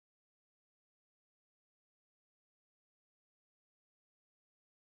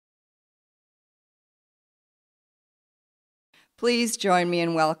Please join me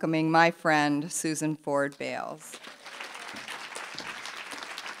in welcoming my friend, Susan Ford Bales.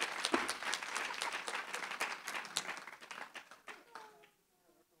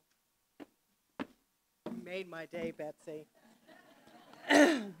 You made my day, Betsy.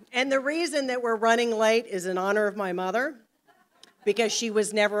 And the reason that we're running late is in honor of my mother, because she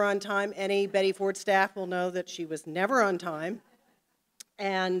was never on time. Any Betty Ford staff will know that she was never on time.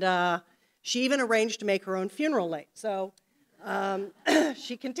 And she even arranged to make her own funeral late. So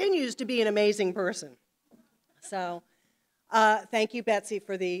she continues to be an amazing person. So thank you, Betsy,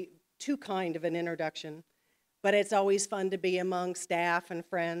 for the too kind of an introduction. But it's always fun to be among staff and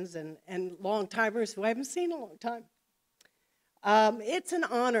friends and long-timers who I haven't seen in a long time. It's an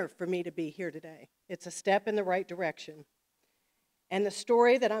honor for me to be here today. It's a step in the right direction. And the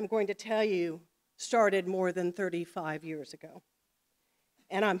story that I'm going to tell you started more than 35 years ago.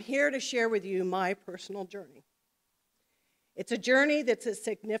 And I'm here to share with you my personal journey. It's a journey that's as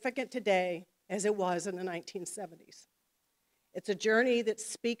significant today as it was in the 1970s. It's a journey that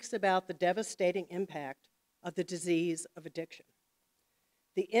speaks about the devastating impact of the disease of addiction.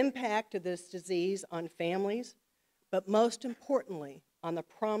 The impact of this disease on families, but most importantly, on the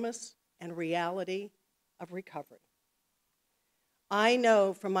promise and reality of recovery. I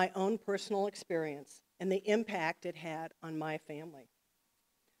know from my own personal experience and the impact it had on my family.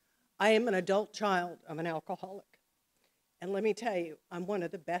 I am an adult child of an alcoholic. And let me tell you, I'm one of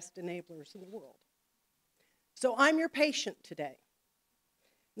the best enablers in the world. So I'm your patient today.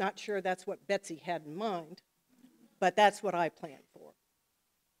 Not sure that's what Betsy had in mind, but that's what I planned for.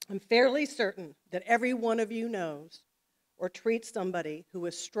 I'm fairly certain that every one of you knows or treats somebody who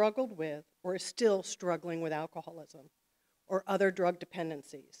has struggled with or is still struggling with alcoholism or other drug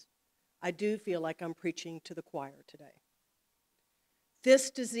dependencies. I do feel like I'm preaching to the choir today.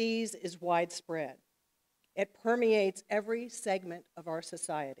 This disease is widespread. It permeates every segment of our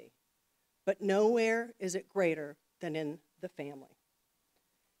society, but nowhere is it greater than in the family.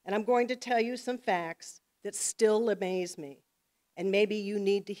 And I'm going to tell you some facts that still amaze me, and maybe you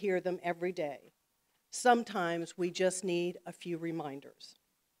need to hear them every day. Sometimes we just need a few reminders.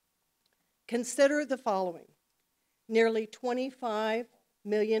 Consider the following. Nearly 25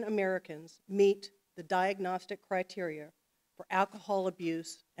 million Americans meet the diagnostic criteria for alcohol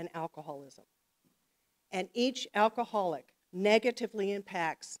abuse and alcoholism. And each alcoholic negatively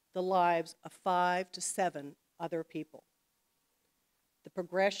impacts the lives of 5 to 7 other people. The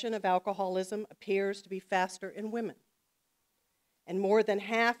progression of alcoholism appears to be faster in women. And more than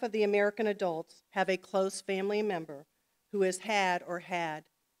half of the American adults have a close family member who has had or had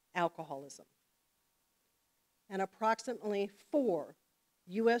alcoholism. And approximately 4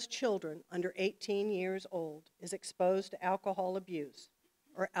 U.S. children under 18 years old is exposed to alcohol abuse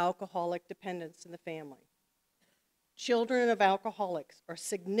or alcoholic dependence in the family. Children of alcoholics are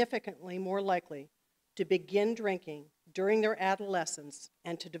significantly more likely to begin drinking during their adolescence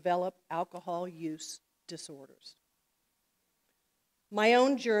and to develop alcohol use disorders. My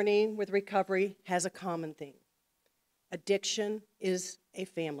own journey with recovery has a common theme. Addiction is a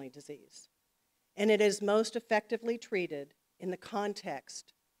family disease, and it is most effectively treated in the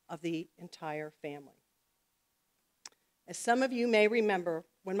context of the entire family. As some of you may remember,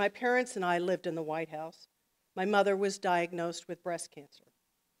 when my parents and I lived in the White House, my mother was diagnosed with breast cancer.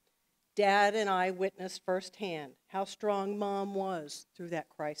 Dad and I witnessed firsthand how strong Mom was through that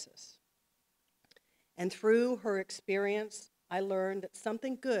crisis. And through her experience, I learned that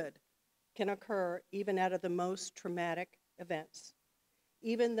something good can occur even out of the most traumatic events,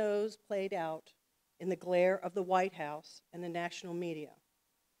 even those played out in the glare of the White House and the national media.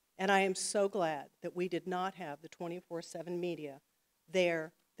 And I am so glad that we did not have the 24/7 media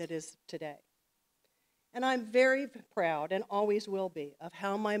there that is today. And I'm very proud, and always will be, of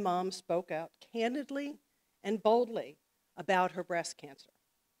how my mom spoke out candidly and boldly about her breast cancer.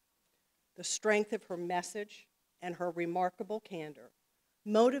 The strength of her message and her remarkable candor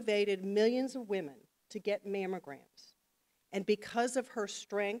motivated millions of women to get mammograms. And because of her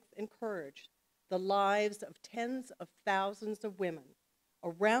strength and courage, the lives of tens of thousands of women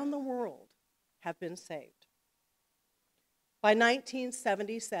around the world have been saved. By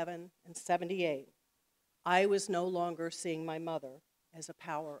 1977 and 78, I was no longer seeing my mother as a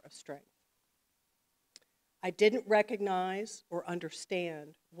power of strength. I didn't recognize or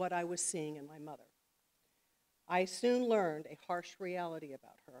understand what I was seeing in my mother. I soon learned a harsh reality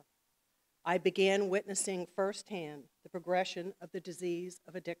about her. I began witnessing firsthand the progression of the disease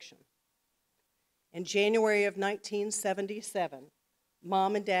of addiction. In January of 1977,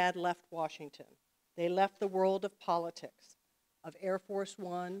 Mom and Dad left Washington. They left the world of politics, of Air Force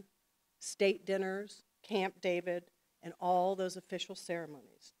One, state dinners, Camp David, and all those official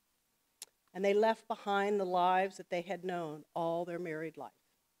ceremonies. And they left behind the lives that they had known all their married life.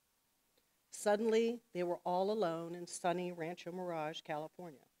 Suddenly, they were all alone in sunny Rancho Mirage,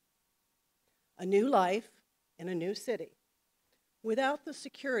 California. A new life in a new city, without the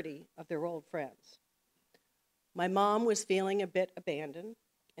security of their old friends. My mom was feeling a bit abandoned,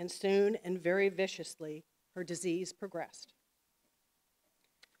 and soon and very viciously, her disease progressed.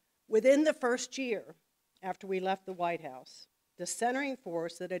 Within the first year after we left the White House, the centering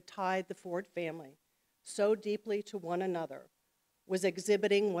force that had tied the Ford family so deeply to one another was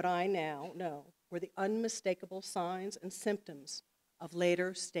exhibiting what I now know were the unmistakable signs and symptoms of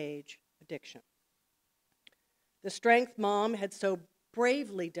later stage addiction. The strength Mom had so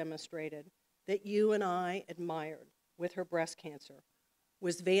bravely demonstrated that you and I admired with her breast cancer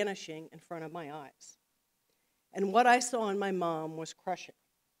was vanishing in front of my eyes. And what I saw in my mom was crushing.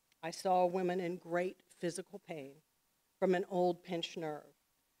 I saw a woman in great physical pain from an old pinched nerve,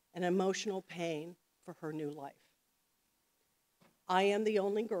 and emotional pain for her new life. I am the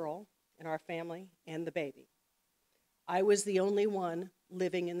only girl in our family and the baby. I was the only one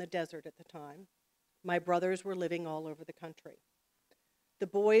living in the desert at the time. My brothers were living all over the country. The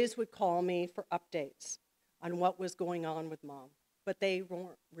boys would call me for updates on what was going on with Mom, but they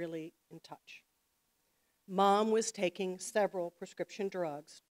weren't really in touch. Mom was taking several prescription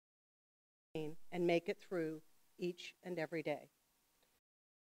drugs and make it through each and every day.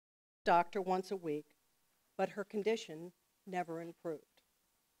 Doctor once a week, but her condition never improved.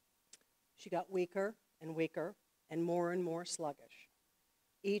 She got weaker and weaker and more sluggish.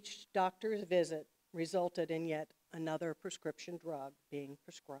 Each doctor's visit resulted in yet another prescription drug being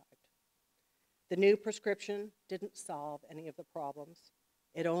prescribed. The new prescription didn't solve any of the problems.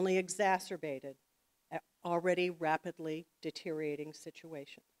 It only exacerbated an already rapidly deteriorating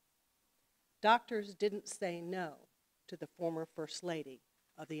situation. Doctors didn't say no to the former First Lady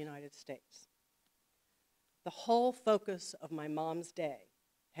of the United States. The whole focus of my mom's day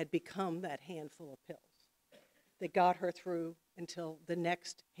had become that handful of pills that got her through until the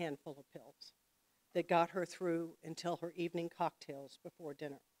next handful of pills, that got her through until her evening cocktails before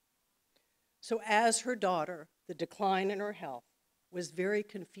dinner. So as her daughter, the decline in her health was very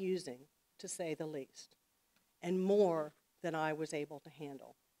confusing, to say the least, and more than I was able to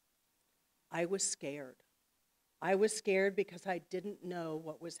handle. I was scared. I was scared because I didn't know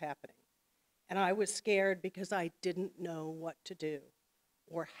what was happening. And I was scared because I didn't know what to do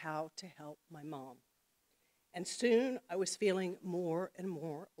or how to help my mom. And soon I was feeling more and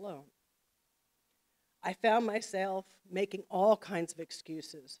more alone. I found myself making all kinds of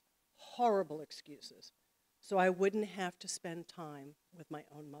excuses, horrible excuses, so I wouldn't have to spend time with my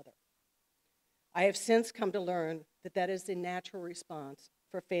own mother. I have since come to learn that that is the natural response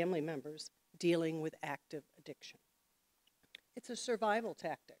for family members dealing with active addiction. It's a survival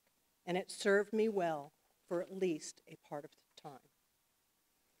tactic, and it served me well for at least a part of the time.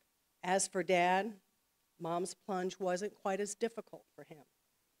 As for Dad, Mom's plunge wasn't quite as difficult for him.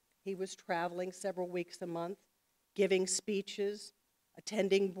 He was traveling several weeks a month, giving speeches,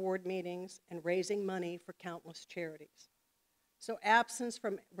 attending board meetings, and raising money for countless charities. So absence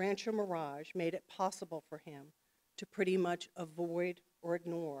from Rancho Mirage made it possible for him to pretty much avoid or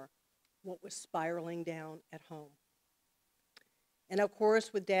ignore what was spiraling down at home. And of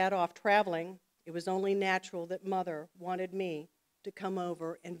course, with Dad off traveling, it was only natural that Mother wanted me to come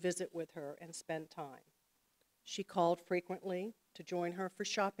over and visit with her and spend time. She called frequently to join her for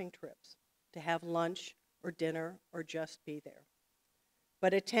shopping trips, to have lunch or dinner or just be there.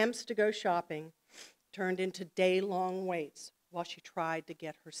 But attempts to go shopping turned into day-long waits while she tried to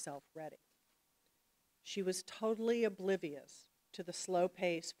get herself ready. She was totally oblivious to the slow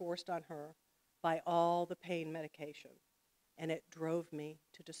pace forced on her by all the pain medication, and it drove me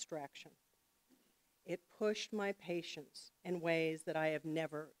to distraction. It pushed my patience in ways that I have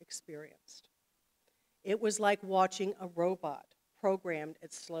never experienced. It was like watching a robot programmed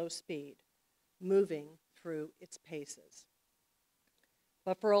at slow speed, moving through its paces.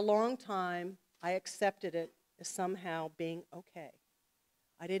 But for a long time, I accepted it as somehow being okay.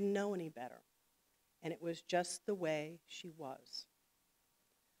 I didn't know any better, and it was just the way she was.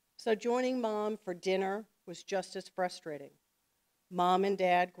 So joining Mom for dinner was just as frustrating. Mom and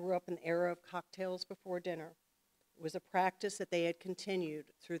Dad grew up in the era of cocktails before dinner. It was a practice that they had continued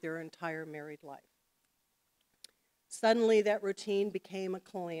through their entire married life. Suddenly, that routine became a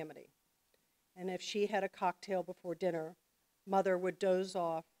calamity. And if she had a cocktail before dinner, Mother would doze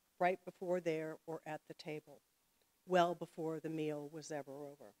off right before there or at the table, well before the meal was ever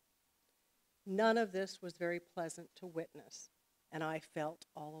over. None of this was very pleasant to witness, and I felt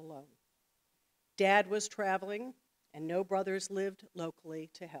all alone. Dad was traveling, and no brothers lived locally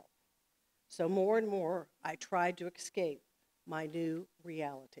to help. So more and more, I tried to escape my new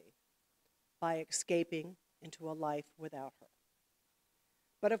reality by escaping into a life without her.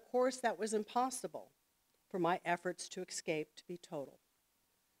 But of course, that was impossible for my efforts to escape to be total.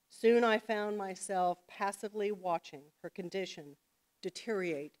 Soon I found myself passively watching her condition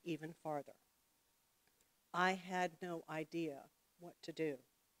deteriorate even farther. I had no idea what to do.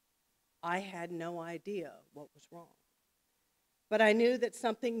 I had no idea what was wrong. But I knew that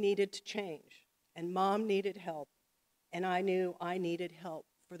something needed to change, and Mom needed help, and I knew I needed help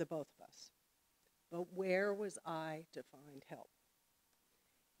for the both of us. But where was I to find help?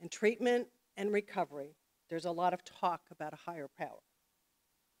 In treatment and recovery, there's a lot of talk about a higher power.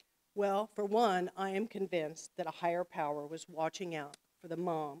 Well, for one, I am convinced that a higher power was watching out for the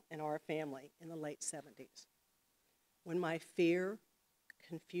mom in our family in the late 70s, when my fear,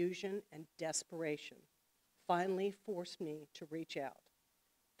 confusion, and desperation finally forced me to reach out.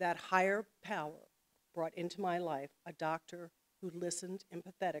 That higher power brought into my life a doctor who listened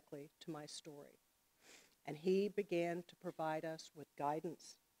empathetically to my story, and he began to provide us with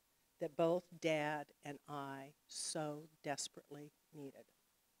guidance that both Dad and I so desperately needed.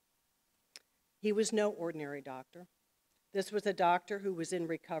 He was no ordinary doctor. This was a doctor who was in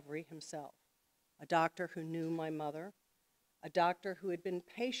recovery himself, a doctor who knew my mother, a doctor who had been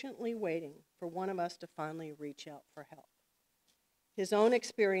patiently waiting for one of us to finally reach out for help. His own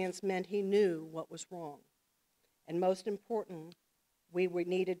experience meant he knew what was wrong, and most important, we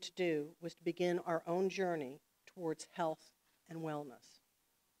needed to do was to begin our own journey towards health and wellness.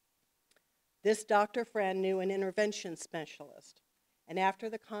 This doctor friend knew an intervention specialist, and after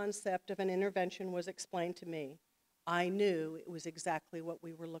the concept of an intervention was explained to me, I knew it was exactly what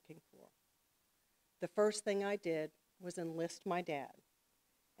we were looking for. The first thing I did was enlist my dad,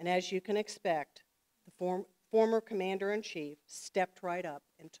 and as you can expect, the former commander-in-chief stepped right up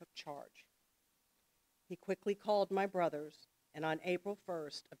and took charge. He quickly called my brothers, and on April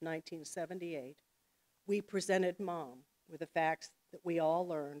 1st of 1978, we presented Mom with the facts that we all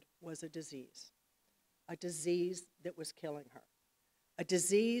learned was a disease that was killing her, a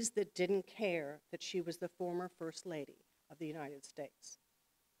disease that didn't care that she was the former First Lady of the United States.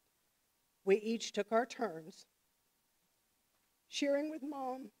 We each took our turns, sharing with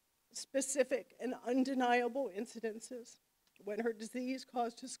Mom specific and undeniable incidences when her disease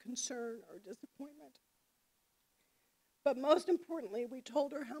caused us concern or disappointment. But most importantly, we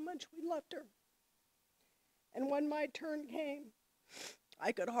told her how much we loved her. And when my turn came,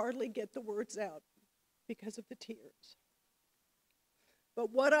 I could hardly get the words out because of the tears.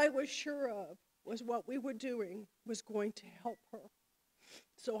 But what I was sure of was what we were doing was going to help her.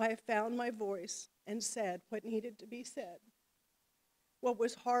 So I found my voice and said what needed to be said. What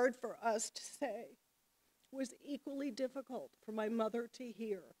was hard for us to say was equally difficult for my mother to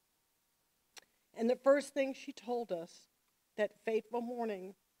hear. And the first thing she told us that fateful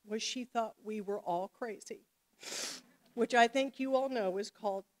morning was she thought we were all crazy, which I think you all know is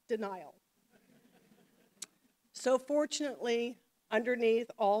called denial. So fortunately,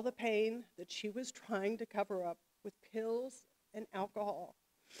 underneath all the pain that she was trying to cover up with pills and alcohol,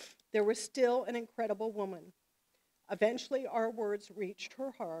 there was still an incredible woman. Eventually, our words reached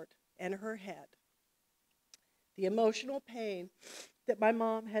her heart and her head. The emotional pain that my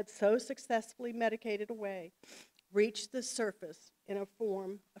mom had so successfully medicated away reached the surface in a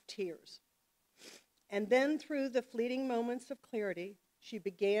form of tears. And then through the fleeting moments of clarity, she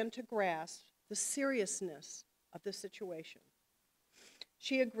began to grasp the seriousness of the situation.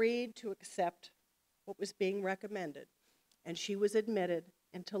 She agreed to accept what was being recommended, and she was admitted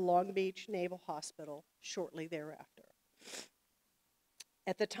into Long Beach Naval Hospital shortly thereafter.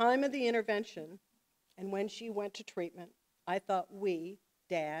 At the time of the intervention, and when she went to treatment, I thought we,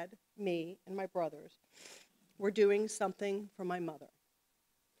 Dad, me, and my brothers, were doing something for my mother.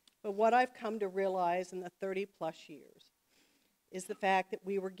 But what I've come to realize in the 30-plus years is the fact that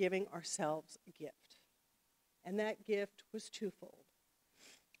we were giving ourselves a gift. And that gift was twofold.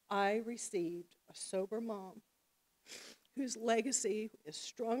 I received a sober mom whose legacy is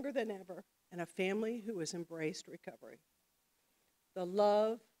stronger than ever, and a family who has embraced recovery. The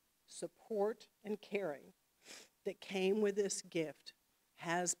love, support, and caring that came with this gift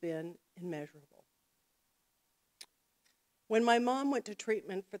has been immeasurable. When my mom went to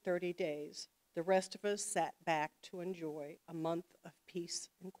treatment for 30 days, the rest of us sat back to enjoy a month of peace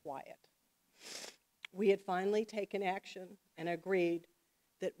and quiet. We had finally taken action and agreed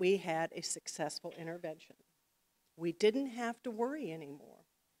that we had a successful intervention. We didn't have to worry anymore,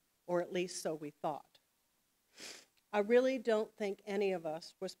 or at least so we thought. I really don't think any of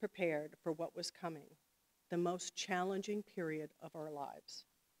us was prepared for what was coming, the most challenging period of our lives,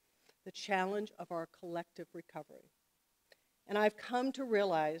 the challenge of our collective recovery. And I've come to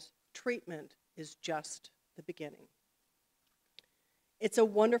realize treatment is just the beginning. It's a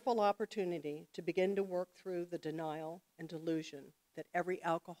wonderful opportunity to begin to work through the denial and delusion that every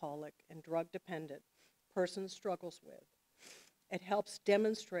alcoholic and drug-dependent person struggles with. It helps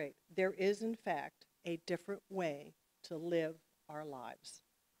demonstrate there is, in fact, a different way to live our lives.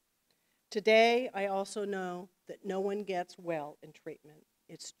 Today, I also know that no one gets well in treatment.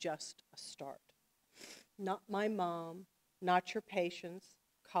 It's just a start. Not my mom, not your patients,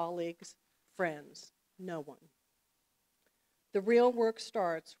 colleagues, friends, no one. The real work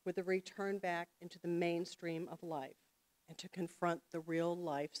starts with a return back into the mainstream of life and to confront the real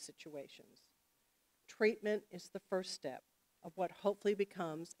life situations. Treatment is the first step of what hopefully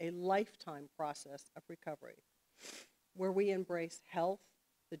becomes a lifetime process of recovery, where we embrace health,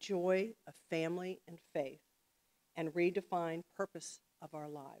 the joy of family and faith, and redefine purpose of our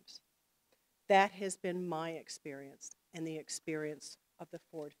lives. That has been my experience and the experience of the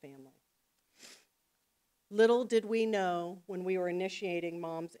Ford family. Little did we know when we were initiating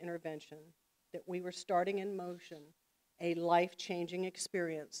Mom's intervention that we were starting in motion a life-changing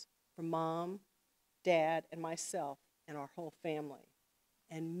experience for Mom, Dad, and myself and our whole family,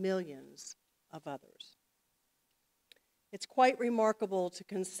 and millions of others. It's quite remarkable to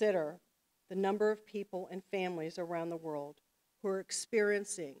consider the number of people and families around the world who are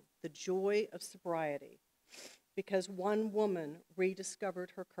experiencing the joy of sobriety because one woman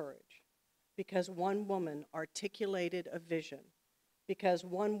rediscovered her courage, because one woman articulated a vision, because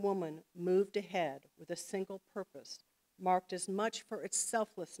one woman moved ahead with a single purpose marked as much for its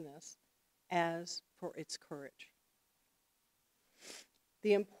selflessness as for its courage.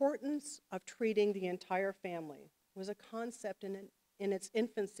 The importance of treating the entire family was a concept in its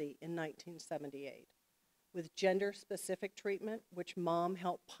infancy in 1978, with gender-specific treatment, which Mom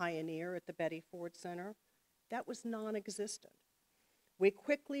helped pioneer at the Betty Ford Center. That was non-existent. We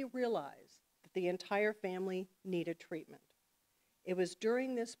quickly realized that the entire family needed treatment. It was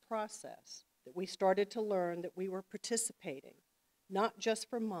during this process that we started to learn that we were participating, not just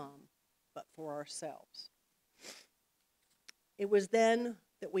for Mom, but for ourselves. It was then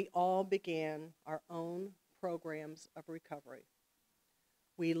that we all began our own programs of recovery.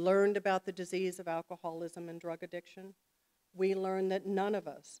 We learned about the disease of alcoholism and drug addiction. We learned that none of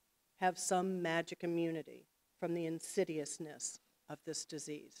us have some magic immunity from the insidiousness of this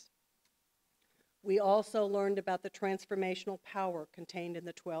disease. We also learned about the transformational power contained in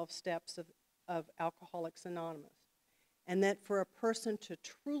the 12 steps of Alcoholics Anonymous, and that for a person to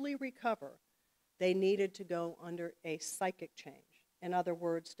truly recover, they needed to go under a psychic change. In other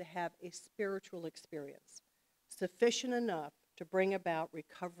words, to have a spiritual experience, sufficient enough to bring about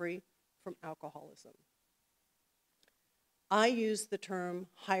recovery from alcoholism. I used the term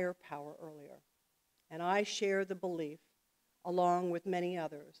higher power earlier, and I share the belief, along with many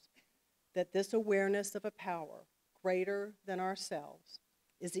others, that this awareness of a power greater than ourselves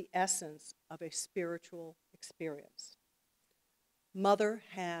is the essence of a spiritual experience. Mother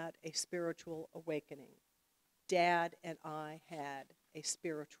had a spiritual awakening. Dad and I had a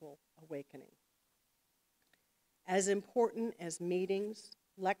spiritual awakening. As important as meetings,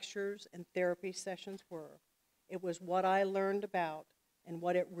 lectures, and therapy sessions were, it was what I learned about and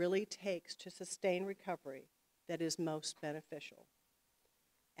what it really takes to sustain recovery that is most beneficial.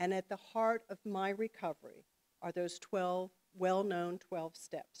 And at the heart of my recovery are those 12 well-known 12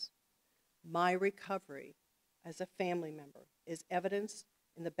 steps. My recovery as a family member is evidenced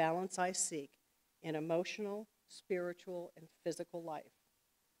in the balance I seek in emotional, spiritual, and physical life.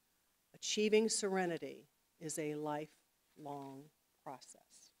 Achieving serenity is a lifelong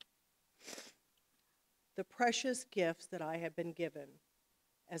process. The precious gifts that I have been given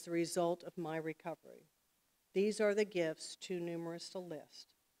as a result of my recovery, these are the gifts too numerous to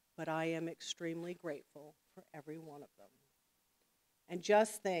list, but I am extremely grateful for every one of them. And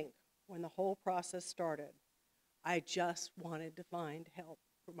just think, when the whole process started, I just wanted to find help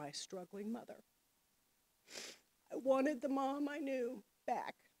for my struggling mother. I wanted the Mom I knew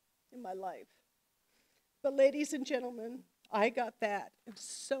back in my life. But ladies and gentlemen, I got that and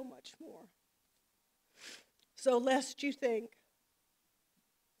so much more. So lest you think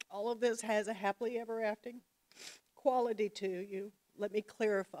all of this has a happily ever after quality to you, let me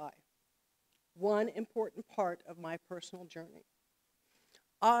clarify one important part of my personal journey.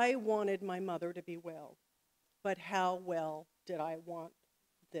 I wanted my mother to be well, but how well did I want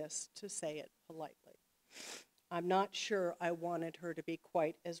this, to say it politely? I'm not sure I wanted her to be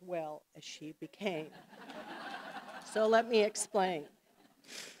quite as well as she became. So let me explain.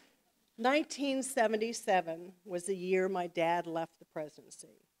 1977 was the year my dad left the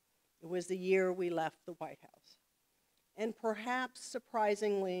presidency. It was the year we left the White House. And perhaps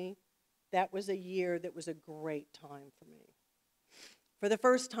surprisingly, that was a year that was a great time for me. For the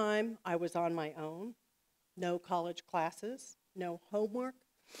first time, I was on my own. No college classes, no homework,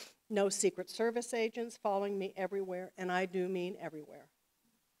 no Secret Service agents following me everywhere, and I do mean everywhere.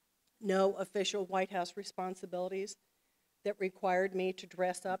 No official White House responsibilities that required me to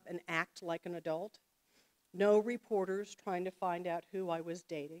dress up and act like an adult. No reporters trying to find out who I was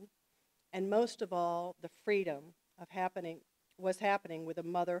dating. And most of all, the freedom of happening with a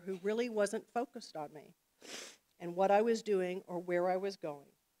mother who really wasn't focused on me and what I was doing or where I was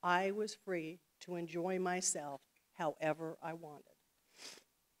going. I was free to enjoy myself however I wanted.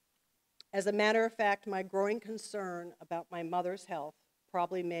 As a matter of fact, my growing concern about my mother's health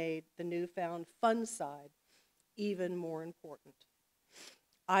probably made the newfound fun side even more important.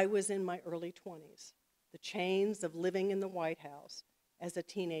 I was in my early 20s. The chains of living in the White House as a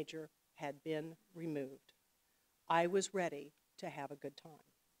teenager had been removed. I was ready to have a good time.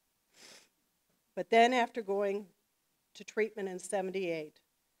 But then after going to treatment in '78,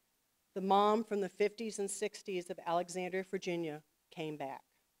 the mom from the 50s and 60s of Alexandria, Virginia came back.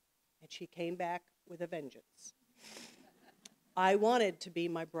 And she came back with a vengeance. I wanted to be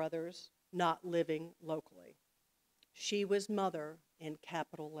my brother's, not living locally. She was mother in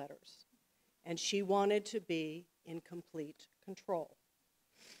capital letters, and she wanted to be in complete control.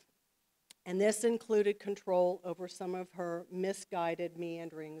 And this included control over some of her misguided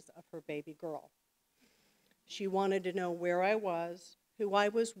meanderings of her baby girl. She wanted to know where I was, who I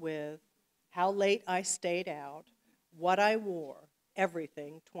was with, how late I stayed out, what I wore,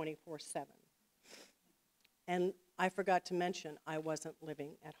 everything 24/7. And I forgot to mention I wasn't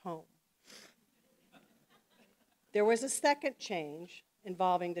living at home. There was a second change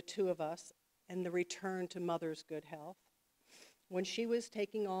involving the two of us and the return to Mother's good health. When she was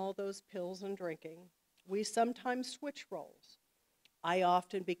taking all those pills and drinking, we sometimes switched roles. I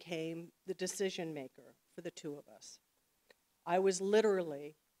often became the decision maker for the two of us. I was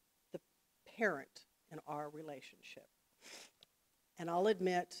literally the parent in our relationship. And I'll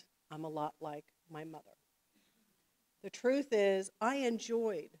admit, I'm a lot like my mother. The truth is, I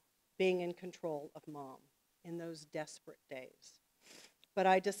enjoyed being in control of Mom in those desperate days. But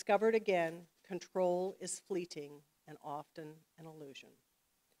I discovered again, control is fleeting and often an illusion.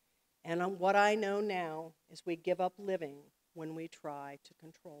 And what I know now is we give up living when we try to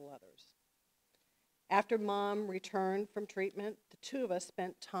control others. After Mom returned from treatment, the two of us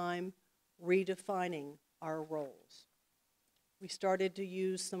spent time redefining our roles. We started to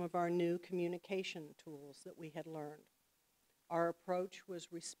use some of our new communication tools that we had learned. Our approach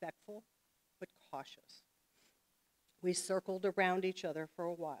was respectful but cautious. We circled around each other for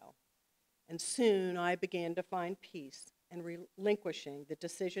a while, and soon I began to find peace in relinquishing the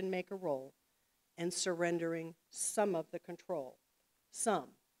decision-maker role and surrendering some of the control,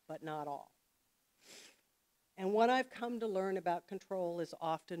 some, but not all. And what I've come to learn about control is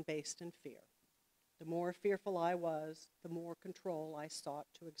often based in fear. The more fearful I was, the more control I sought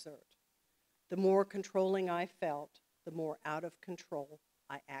to exert. The more controlling I felt, the more out of control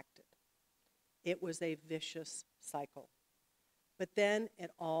I acted. It was a vicious cycle. But then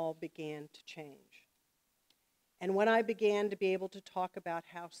it all began to change. And when I began to be able to talk about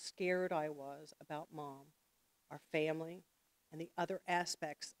how scared I was about Mom, our family, and the other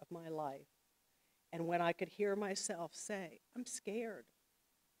aspects of my life, and when I could hear myself say, I'm scared,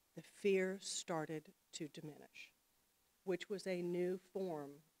 the fear started to diminish, which was a new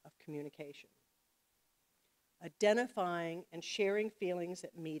form of communication. Identifying and sharing feelings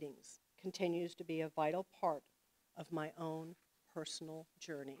at meetings continues to be a vital part of my own personal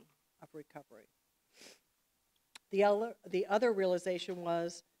journey of recovery. The other realization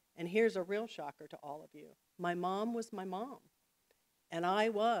was, and here's a real shocker to all of you, my mom was my mom, and I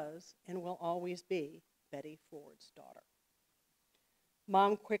was and will always be Betty Ford's daughter.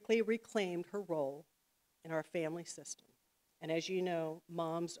 Mom quickly reclaimed her role in our family system, and as you know,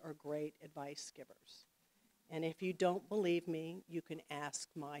 moms are great advice givers. And if you don't believe me, you can ask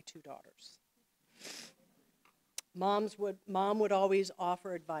my two daughters. Mom would always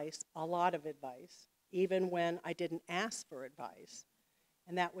offer advice, a lot of advice, even when I didn't ask for advice,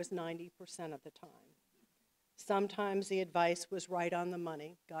 and that was 90% of the time. Sometimes the advice was right on the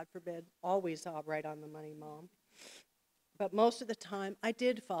money. God forbid, always right on the money, Mom. But most of the time, I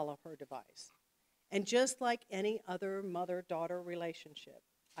did follow her advice. And just like any other mother-daughter relationship,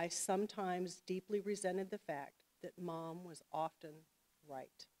 I sometimes deeply resented the fact that Mom was often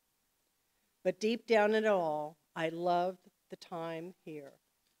right. But deep down in it all, I loved the time here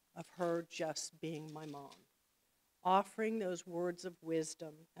of her just being my mom, offering those words of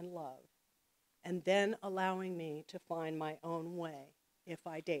wisdom and love, and then allowing me to find my own way if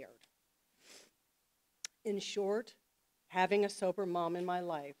I dared. In short, having a sober mom in my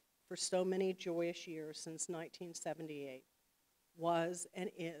life for so many joyous years since 1978 was and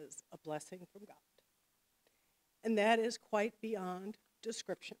is a blessing from God. And that is quite beyond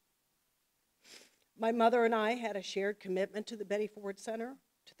description. My mother and I had a shared commitment to the Betty Ford Center,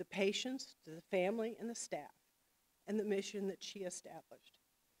 to the patients, to the family, and the staff, and the mission that she established.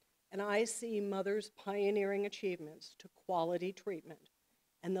 And I see Mother's pioneering achievements to quality treatment,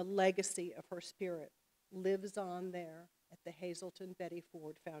 and the legacy of her spirit lives on there at the Hazelden Betty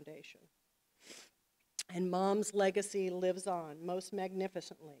Ford Foundation. And Mom's legacy lives on most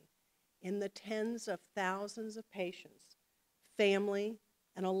magnificently in the tens of thousands of patients, family,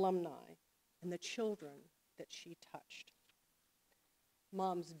 and alumni, and the children that she touched.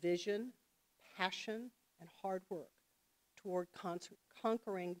 Mom's vision, passion, and hard work toward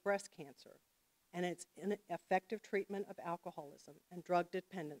conquering breast cancer and its effective treatment of alcoholism and drug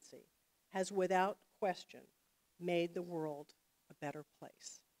dependency has without question made the world a better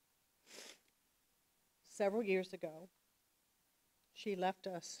place. Several years ago, she left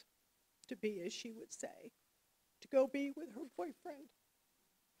us to be, as she would say, to go be with her boyfriend.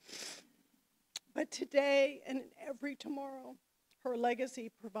 But today and in every tomorrow, her legacy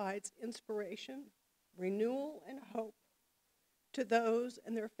provides inspiration, renewal, and hope to those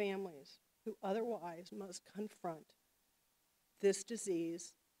and their families who otherwise must confront this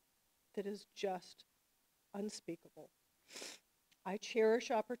disease that is just unspeakable. I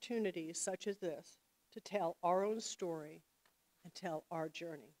cherish opportunities such as this to tell our own story and tell our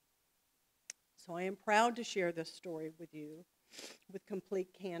journey. So I am proud to share this story with you with complete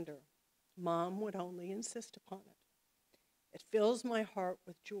candor. Mom would only insist upon it. It fills my heart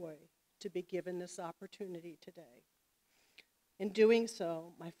with joy to be given this opportunity today. In doing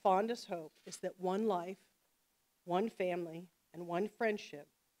so, my fondest hope is that one life, one family, and one friendship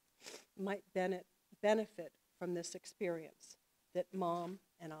might benefit from this experience that Mom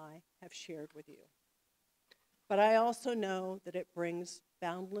and I have shared with you. But I also know that it brings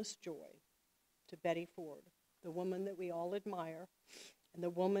boundless joy to Betty Ford, the woman that we all admire, and the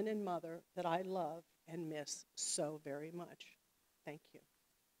woman and mother that I love and miss so very much. Thank you.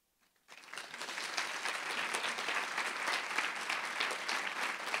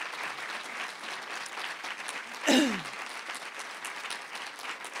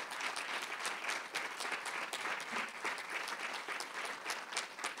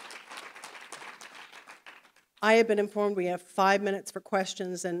 I have been informed we have 5 minutes for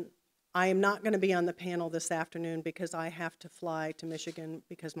questions, and I am not going to be on the panel this afternoon because I have to fly to Michigan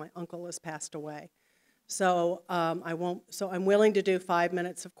because my uncle has passed away. So I won't. So I'm willing to do 5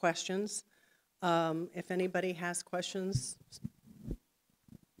 minutes of questions. If anybody has questions,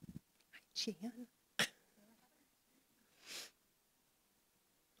 Jan.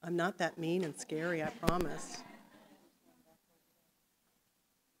 I'm not that mean and scary, I promise.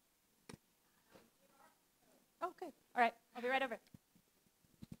 Oh, good. All right. I'll be right over.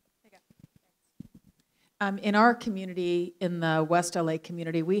 There you go. In our community, in the West LA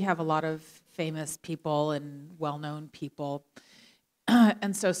community, we have a lot of famous people and well-known people.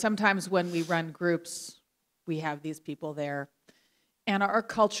 And so sometimes when we run groups, we have these people there. And our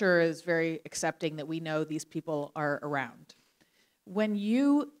culture is very accepting that we know these people are around. When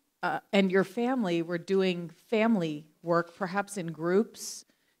you and your family were doing family work, perhaps in groups,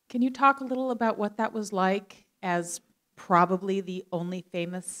 can you talk a little about what that was like as probably the only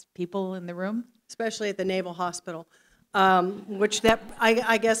famous people in the room? Especially at the Naval Hospital, which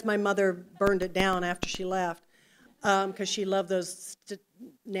I guess my mother burned it down after she left because she loved those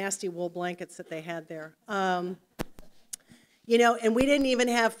nasty wool blankets that they had there. You know, and we didn't even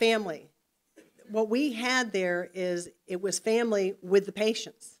have family. What we had there is it was family with the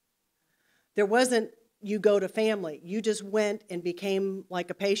patients. There wasn't you go to family. You just went and became like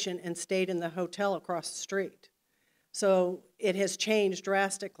a patient and stayed in the hotel across the street. So it has changed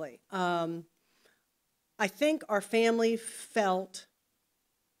drastically. I think our family felt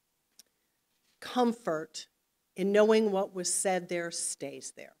comfort in knowing what was said there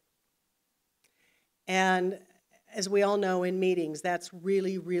stays there. And as we all know in meetings, that's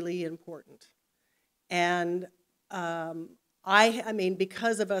really, really important. And I mean,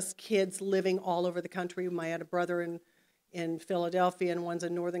 because of us kids living all over the country, I had a brother in Philadelphia, and one's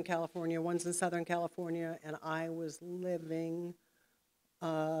in Northern California, one's in Southern California, and I was living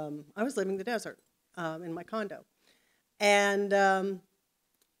the desert in my condo. And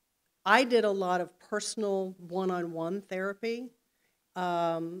I did a lot of personal one-on-one therapy,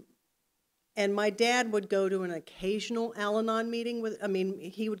 And my dad would go to an occasional Al-Anon meeting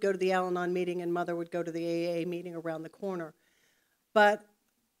he would go to the Al-Anon meeting and Mother would go to the AA meeting around the corner. But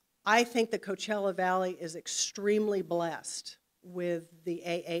I think the Coachella Valley is extremely blessed with the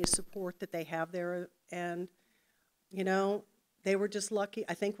AA support that they have there. And, you know, they were just lucky.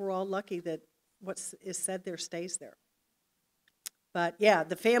 I think we're all lucky that what is said there stays there. But yeah,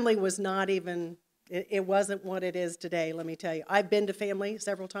 the family was not even, it wasn't what it is today, let me tell you. I've been to family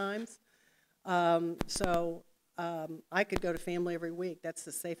several times. I could go to family every week. That's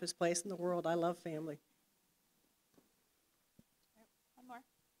the safest place in the world. I love family. One more.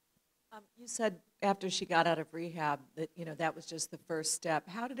 You said after she got out of rehab that, you know, that was just the first step.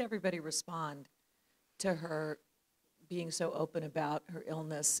 How did everybody respond to her being so open about her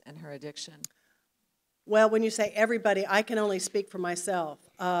illness and her addiction? Well, when you say everybody, I can only speak for myself.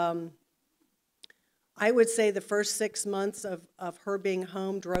 I would say the first 6 months of her being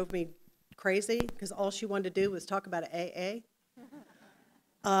home drove me crazy because all she wanted to do was talk about AA.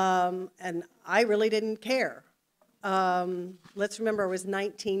 And I really didn't care. Let's remember I was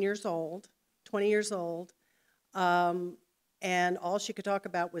 19 years old, 20 years old, and all she could talk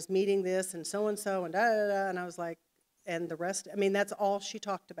about was meeting this and so and da-da-da, and I was like, and the rest, I mean, that's all she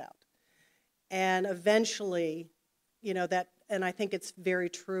talked about. And eventually, you know, and I think it's very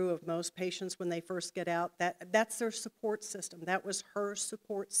true of most patients when they first get out, that's their support system. That was her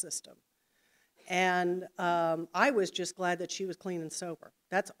support system. And I was just glad that she was clean and sober.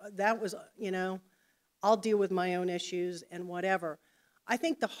 That was, you know, I'll deal with my own issues and whatever. I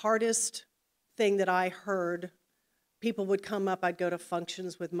think the hardest thing that I heard, people would come up, I'd go to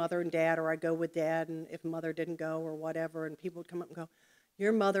functions with Mother and Dad, or I'd go with Dad, and if Mother didn't go or whatever, and people would come up and go,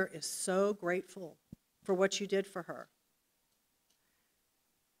 your mother is so grateful for what you did for her.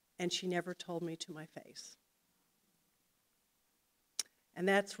 And she never told me to my face. And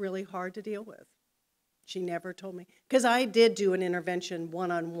that's really hard to deal with. She never told me. Because I did do an intervention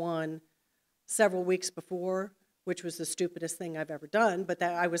one-on-one several weeks before, which was the stupidest thing I've ever done, but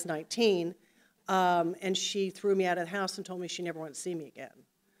I was 19, and she threw me out of the house and told me she never wanted to see me again.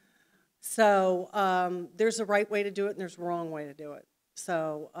 So there's a right way to do it and there's a wrong way to do it.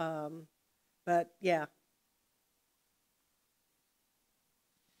 So, but yeah.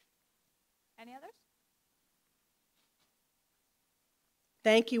 Any others?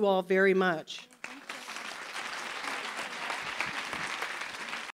 Thank you all very much.